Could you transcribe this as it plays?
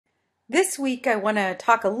This week, I want to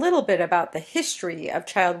talk a little bit about the history of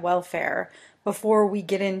child welfare before we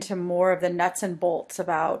get into more of the nuts and bolts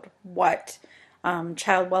about what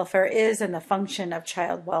child welfare is and the function of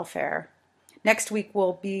child welfare. Next week,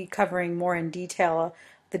 we'll be covering more in detail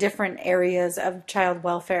the different areas of child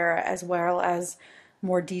welfare as well as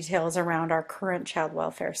more details around our current child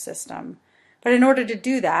welfare system. But in order to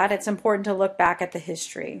do that, it's important to look back at the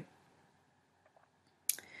history.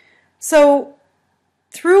 So,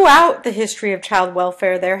 throughout the history of child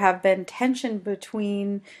welfare, there have been tension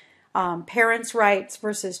between parents' rights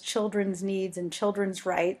versus children's needs and children's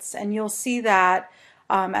rights. And you'll see that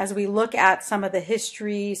as we look at some of the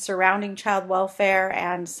history surrounding child welfare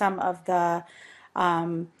and some of the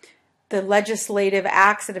legislative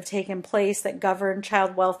acts that have taken place that govern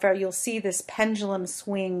child welfare, you'll see this pendulum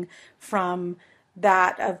swing from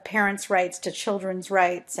that of parents' rights to children's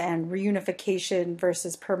rights and reunification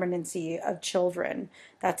versus permanency of children.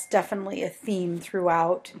 That's definitely a theme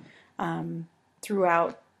throughout the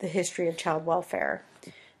history of child welfare.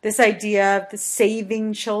 This idea of the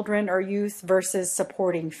saving children or youth versus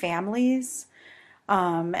supporting families,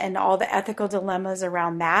 and all the ethical dilemmas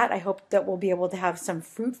around that. I hope that we'll be able to have some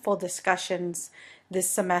fruitful discussions this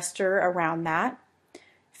semester around that.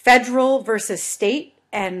 Federal versus state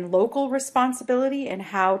and local responsibility and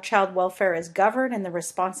how child welfare is governed and the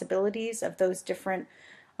responsibilities of those different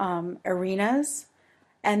arenas.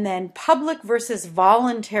 And then public versus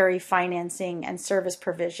voluntary financing and service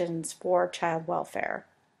provisions for child welfare.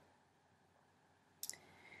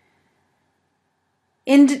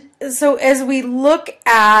 So as we look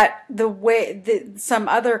at the way some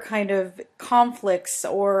other kind of conflicts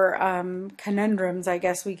or conundrums, I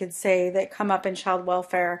guess we could say, that come up in child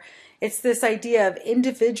welfare, it's this idea of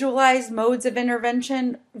individualized modes of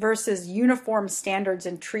intervention versus uniform standards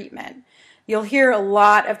and treatment. You'll hear a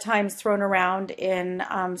lot of times thrown around in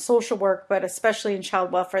social work, but especially in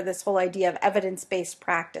child welfare, this whole idea of evidence-based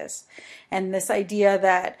practice. And this idea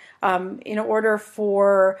that in order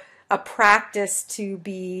for a practice to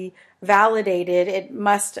be validated, it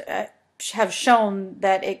must have shown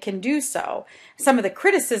that it can do so. Some of the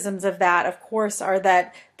criticisms of that, of course, are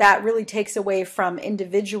that that really takes away from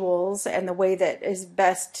individuals and the way that is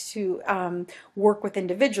best to work with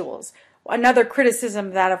individuals. Another criticism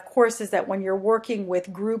of that, of course, is that when you're working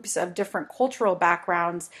with groups of different cultural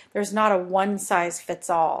backgrounds, there's not a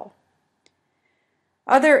one-size-fits-all.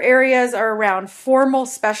 Other areas are around formal,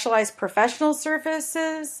 specialized professional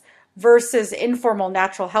services versus informal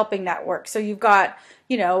natural helping networks. So you've got,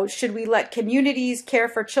 should we let communities care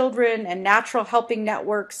for children and natural helping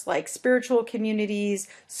networks like spiritual communities,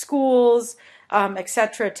 schools,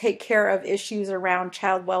 etc., take care of issues around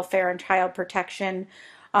child welfare and child protection?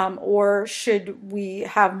 Or should we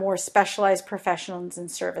have more specialized professionals and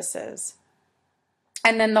services?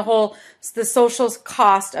 And then the social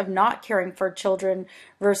cost of not caring for children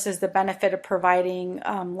versus the benefit of providing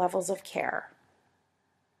levels of care.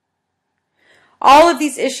 All of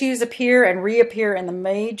these issues appear and reappear in the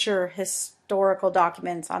major historical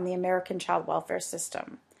documents on the American child welfare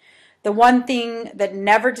system. The one thing that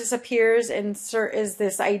never disappears is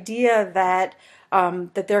this idea that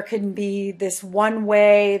that there can be this one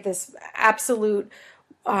way, this absolute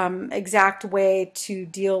exact way to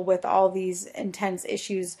deal with all these intense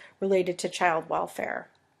issues related to child welfare.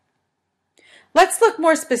 Let's look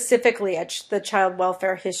more specifically at the child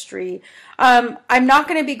welfare history. I'm not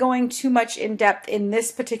going to be going too much in depth in this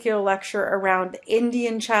particular lecture around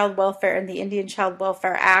Indian child welfare and the Indian Child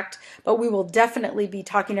Welfare Act, but we will definitely be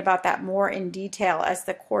talking about that more in detail as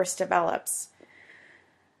the course develops.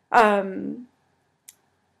 I'm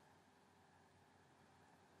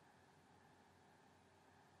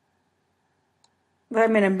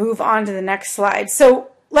going to move on to the next slide.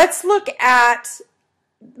 So let's look at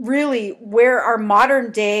really where our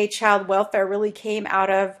modern day child welfare really came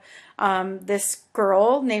out of. This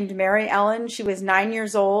girl named Mary Ellen. She was 9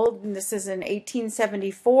 years old, and this is in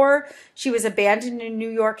 1874. She was abandoned in New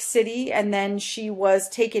York City, and then she was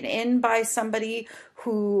taken in by somebody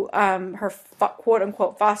who, her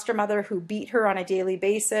quote-unquote foster mother, who beat her on a daily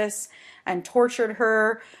basis and tortured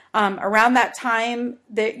her. Around that time,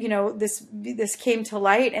 this came to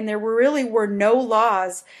light, and there really were no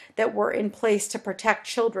laws that were in place to protect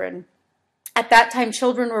children. At that time,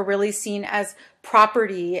 children were really seen as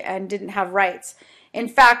property and didn't have rights. In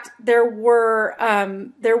fact, there were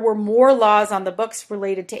more laws on the books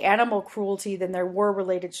related to animal cruelty than there were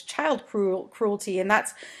related to child cruelty, and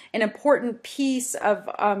that's an important piece of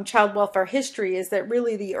child welfare history, is that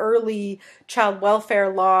really the early child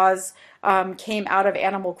welfare laws came out of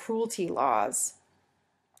animal cruelty laws.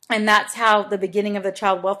 And that's how the beginning of the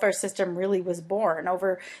child welfare system really was born,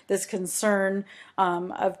 over this concern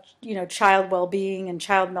of, child well-being and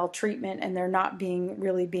child maltreatment, and there not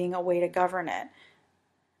being a way to govern it.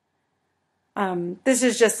 This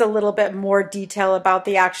is just a little bit more detail about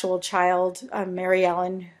the actual child, Mary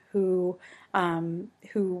Ellen, who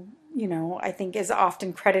I think is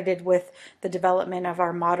often credited with the development of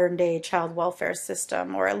our modern day child welfare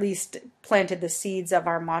system, or at least planted the seeds of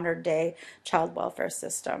our modern day child welfare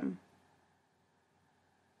system.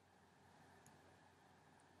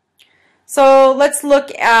 So let's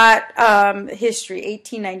look at history.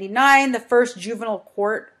 1899, the first juvenile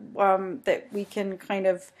court that we can kind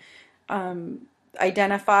of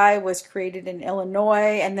identify was created in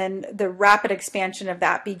Illinois, and then the rapid expansion of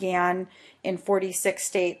that began in 46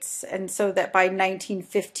 states, and so that by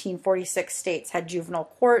 1915, 46 states had juvenile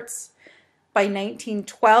courts. By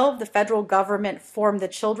 1912, the federal government formed the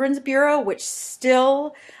Children's Bureau, which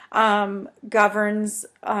still governs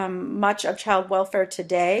much of child welfare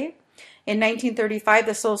today. In 1935,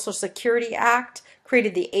 the Social Security Act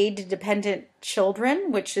created the Aid to Dependent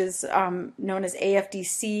Children, which is known as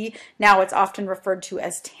AFDC. Now it's often referred to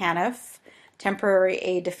as TANF, Temporary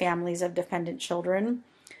Aid to Families of Dependent Children.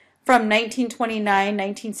 From 1929,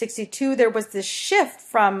 1962, there was this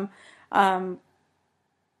shift there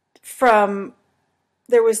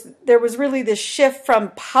was really this shift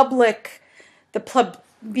from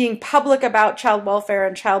being public about child welfare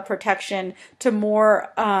and child protection to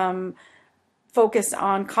more focus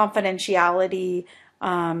on confidentiality,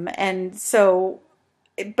 and so,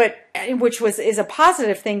 which is a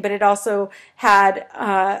positive thing, but it also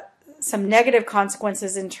had some negative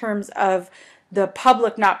consequences in terms of the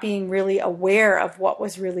public not being really aware of what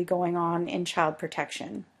was really going on in child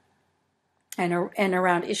protection and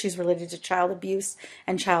around issues related to child abuse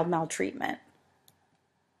and child maltreatment.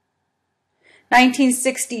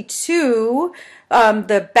 1962,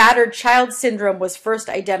 the battered child syndrome was first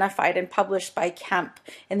identified and published by Kemp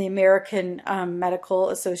in the American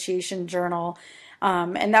Medical Association Journal.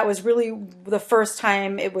 And that was really the first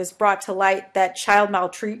time it was brought to light that child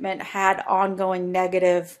maltreatment had ongoing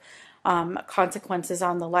negative consequences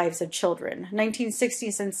on the lives of children.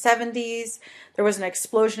 1960s and 70s, there was an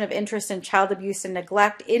explosion of interest in child abuse and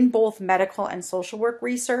neglect in both medical and social work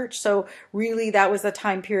research. So really that was the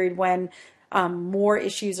time period when more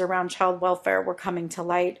issues around child welfare were coming to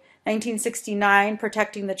light. 1969,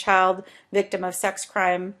 protecting the child victim of sex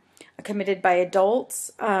crime committed by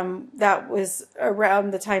adults. That was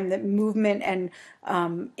around the time that movement and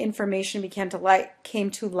information came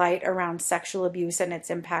to light around sexual abuse and its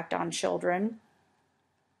impact on children.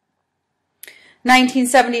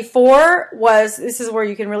 1974 this is where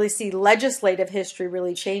you can really see legislative history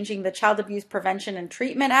really changing. The Child Abuse Prevention and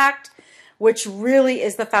Treatment Act, which really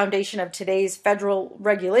is the foundation of today's federal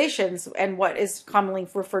regulations and what is commonly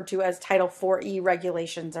referred to as Title IV-E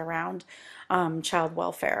regulations around child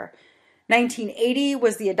welfare. 1980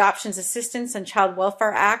 was the Adoptions Assistance and Child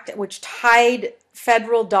Welfare Act, which tied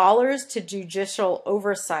federal dollars to judicial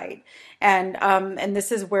oversight. And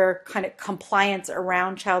this is where kind of compliance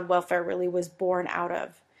around child welfare really was born out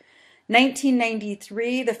of.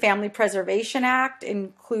 1993, the Family Preservation Act,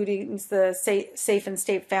 including the Safe and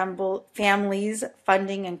State Families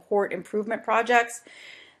Funding and Court Improvement Projects.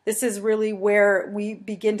 This is really where we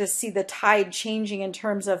begin to see the tide changing in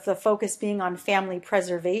terms of the focus being on family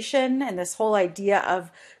preservation and this whole idea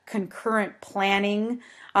of concurrent planning,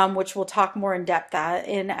 which we'll talk more in depth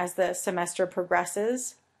as the semester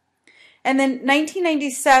progresses. And then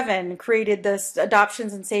 1997 created this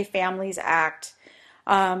Adoptions and Safe Families Act.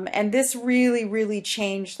 And this really, really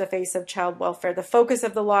changed the face of child welfare. The focus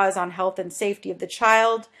of the law is on health and safety of the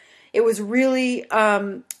child. It was really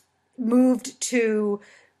moved to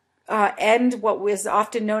end what was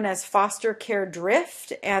often known as foster care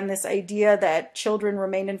drift, and this idea that children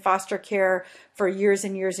remained in foster care for years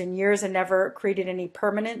and years and years and never created any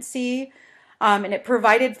permanency. And it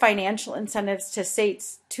provided financial incentives to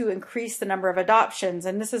states to increase the number of adoptions.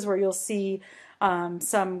 And this is where you'll see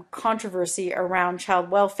some controversy around child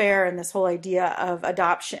welfare and this whole idea of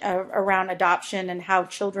adoption, around adoption and how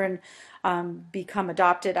children become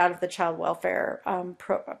adopted out of the child welfare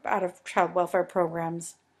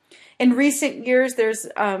programs. In recent years, there's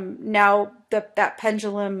now that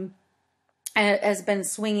pendulum has been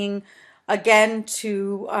swinging again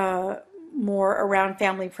to more around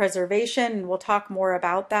family preservation, and we'll talk more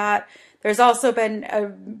about that. There's also been a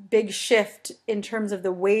big shift in terms of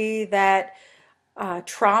the way that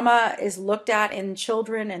trauma is looked at in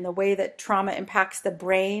children and the way that trauma impacts the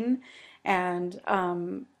brain. And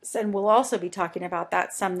we'll also be talking about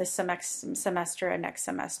that some this semester and next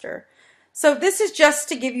semester. So this is just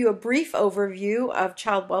to give you a brief overview of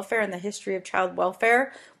child welfare and the history of child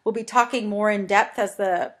welfare. We'll be talking more in depth as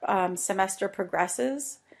the semester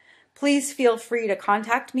progresses. Please feel free to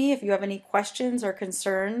contact me if you have any questions or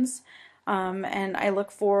concerns, and I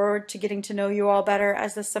look forward to getting to know you all better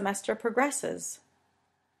as the semester progresses.